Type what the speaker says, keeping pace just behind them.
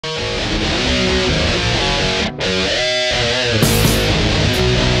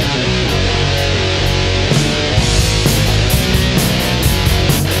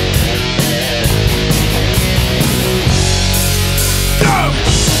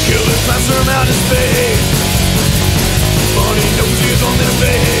classroom out in space. Funny noses on their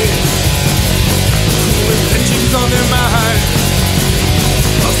face, cool intentions on their mind,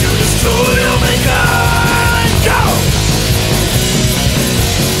 lost to destroy all mankind. Go!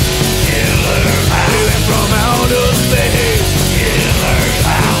 Alien from outer space,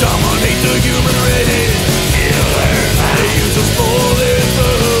 dominate the human race. They use us for their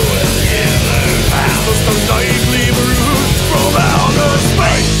food. It's just a nightly brood from outer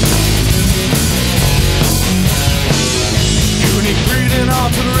space. Unique breeding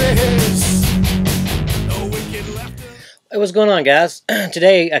out to the race. No wicked left. Hey, what's going on, guys?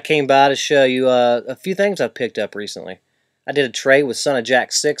 Today I came by to show you a few things I've picked up recently. I did a trade with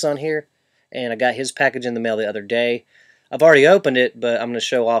SonofJack6 on here, and I got his package in the mail the other day. I've already opened it, but I'm going to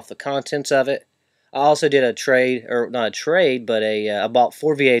show off the contents of it. I also did a trade, or not a trade, but I bought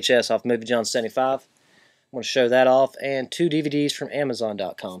 4 VHS off Moviejohn75. I'm going to show that off, and 2 DVDs from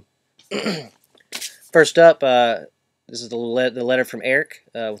Amazon.com. First up, this is the letter from Eric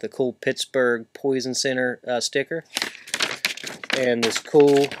with a cool Pittsburgh Poison Center sticker, and this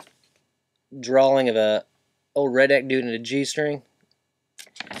cool drawing of a old redneck dude in a G-string.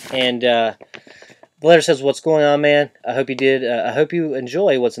 And the letter says, "What's going on, man? I hope you did. I hope you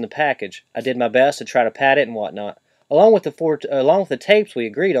enjoy what's in the package. I did my best to try to pad it and whatnot. Along with the tapes we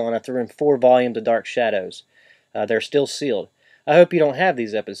agreed on, I threw in 4 volumes of Dark Shadows. They're still sealed. I hope you don't have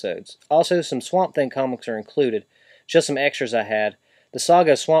these episodes. Also, some Swamp Thing comics are included. Just some extras I had. The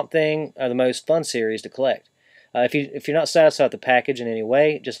Saga Swamp Thing are the most fun series to collect. If you're not satisfied with the package in any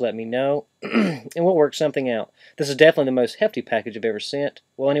way, just let me know, and we'll work something out. This is definitely the most hefty package I've ever sent.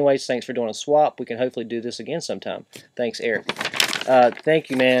 Well, anyways, thanks for doing a swap. We can hopefully do this again sometime. Thanks, Eric." Thank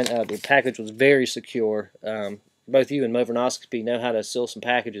you, man. The package was very secure. Both you and Movernoscopy know how to seal some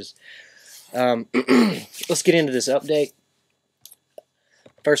packages. Let's get into this update.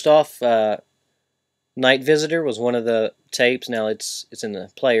 First off, Night Visitor was one of the tapes. Now it's in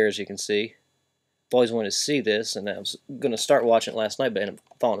the player, as you can see. I've always wanted to see this, and I was going to start watching it last night, but I ended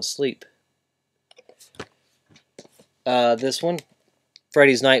up falling asleep. This one,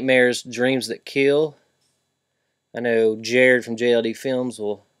 Freddy's Nightmares, Dreams That Kill. I know Jared from JLD Films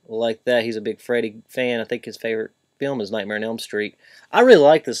will like that. He's a big Freddy fan. I think his favorite film is Nightmare on Elm Street. I really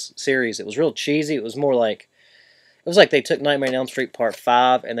like this series. It was real cheesy. It was more like, it was like they took Nightmare on Elm Street Part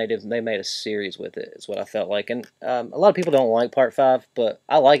 5 and they made a series with it, is what I felt like. And a lot of people don't like Part 5, but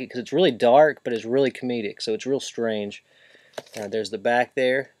I like it because it's really dark, but it's really comedic, so it's real strange. There's the back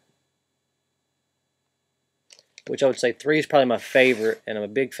there, which I would say 3 is probably my favorite, and I'm a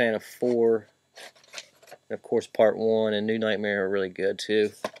big fan of 4. And of course, Part 1 and New Nightmare are really good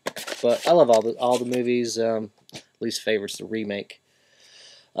too. But I love all the movies. Least favorite's the remake.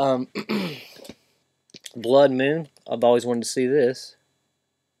 Blood Moon. I've always wanted to see this.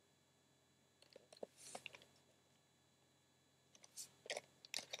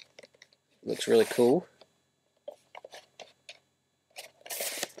 Looks really cool.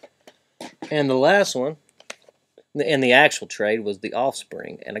 And the last one, and the actual trade, was The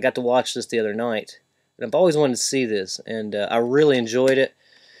Offspring. And I got to watch this the other night. And I've always wanted to see this, and I really enjoyed it.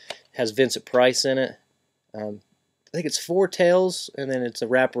 It has Vincent Price in it. I think it's 4 tails, and then it's a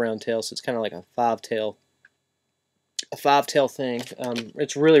wraparound tail, so it's kind of like a 5-tail thing.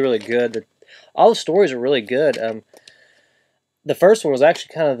 It's really, really good. All the stories are really good. The first one was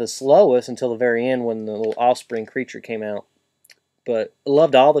actually kind of the slowest until the very end when the little offspring creature came out. But I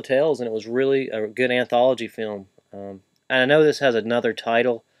loved all the tales, and it was really a good anthology film. And I know this has another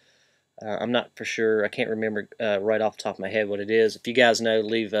title. I'm not for sure. I can't remember right off the top of my head what it is. If you guys know,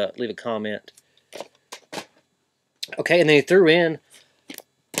 leave a comment. Okay, and then he threw in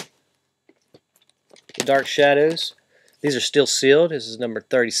the Dark Shadows. These are still sealed. This is number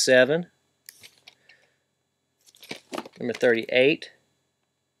 37. Number 38.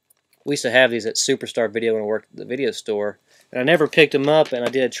 We used to have these at Superstar Video when I worked at the video store. And I never picked them up, and I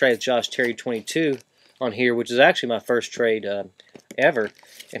did a trade with Josh Terry 22 on here, which is actually my first trade ever.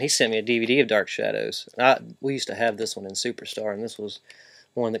 And he sent me a DVD of Dark Shadows. We used to have this one in Superstar, and this was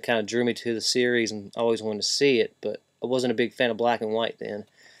one that kind of drew me to the series, and I always wanted to see it, but I wasn't a big fan of black and white then.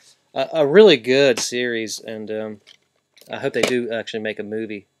 A really good series, and I hope they do actually make a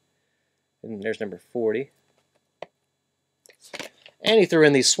movie. And there's number 40. And he threw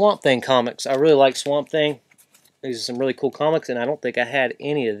in these Swamp Thing comics. I really like Swamp Thing. These are some really cool comics, and I don't think I had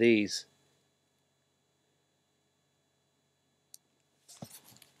any of these.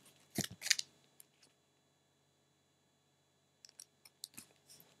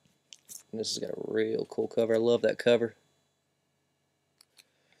 And this has got a real cool cover. I love that cover.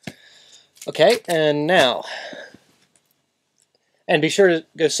 Okay, and now. And be sure to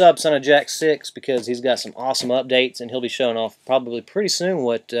go sub SonofJack6 because he's got some awesome updates, and he'll be showing off probably pretty soon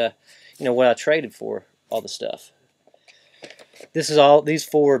what what I traded for all the stuff. This is all. These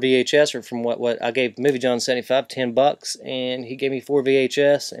 4 VHS are from what I gave Moviejohn75 $10, and he gave me 4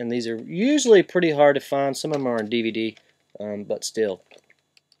 VHS. And these are usually pretty hard to find. Some of them are on DVD, but still.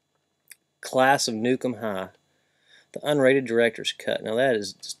 Class of Nukem High, the unrated director's cut. Now that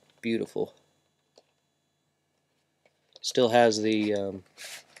is just beautiful. Still has the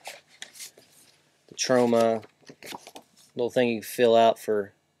trauma little thing you can fill out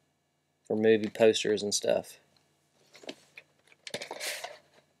for movie posters and stuff.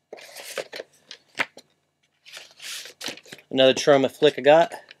 Another trauma flick I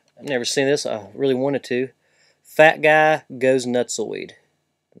got. I've never seen this. I really wanted to. Fat Guy Goes Nutsoid.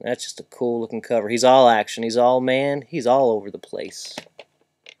 That's just a cool looking cover. He's all action. He's all man. He's all over the place.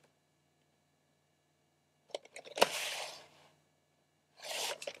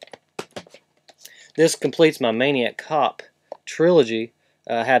 This completes my Maniac Cop trilogy.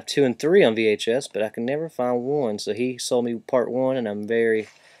 I have 2 and 3 on VHS, but I can never find 1. So he sold me part 1, and I'm very,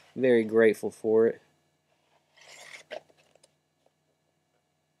 very grateful for it.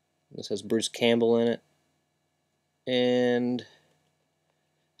 This has Bruce Campbell in it, and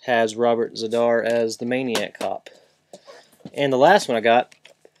has Robert Zadar as the Maniac Cop. And the last one I got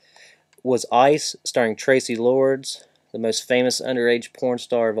was Ice, starring Tracy Lords, the most famous underage porn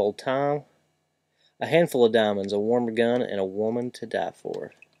star of all time. A handful of diamonds, a warmer gun, and a woman to die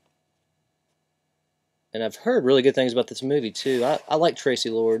for. And I've heard really good things about this movie too. I like Tracy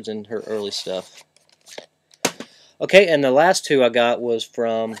Lords and her early stuff. Okay, and the last 2 I got was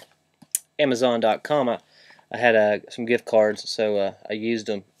from Amazon.com. I had some gift cards, so I used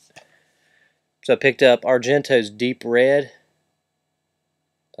them. So I picked up Argento's Deep Red.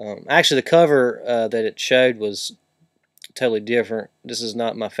 Actually, the cover that it showed was totally different. This is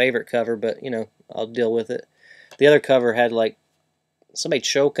not my favorite cover, but, you know, I'll deal with it. The other cover had, like, somebody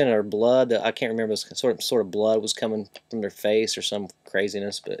choking or blood. I can't remember. It was sort of blood was coming from their face or some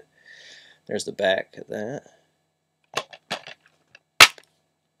craziness, but there's the back of that.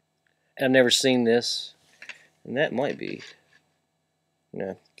 I've never seen this, and that might be,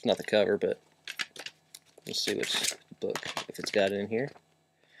 no, it's not the cover, but let's see which book, if it's got it in here.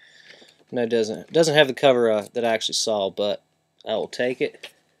 No, it doesn't. It doesn't have the cover that I actually saw, but I will take it.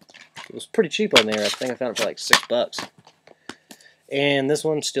 It was pretty cheap on there. I think I found it for like $6. And this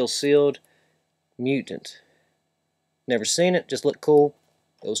one's still sealed. Mutant. Never seen it, just looked cool.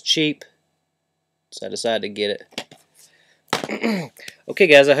 It was cheap, so I decided to get it. Okay,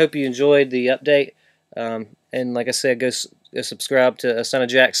 guys, I hope you enjoyed the update. And like I said, go subscribe to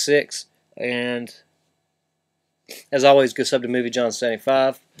SonofJack6. And as always, go sub to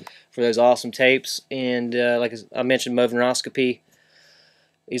Moviejohn75 for those awesome tapes. And like I mentioned, Moviejohn75.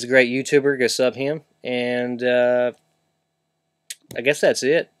 He's a great YouTuber. Go sub him. And I guess that's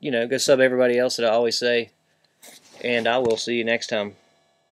it. You know, go sub everybody else that I always say. And I will see you next time.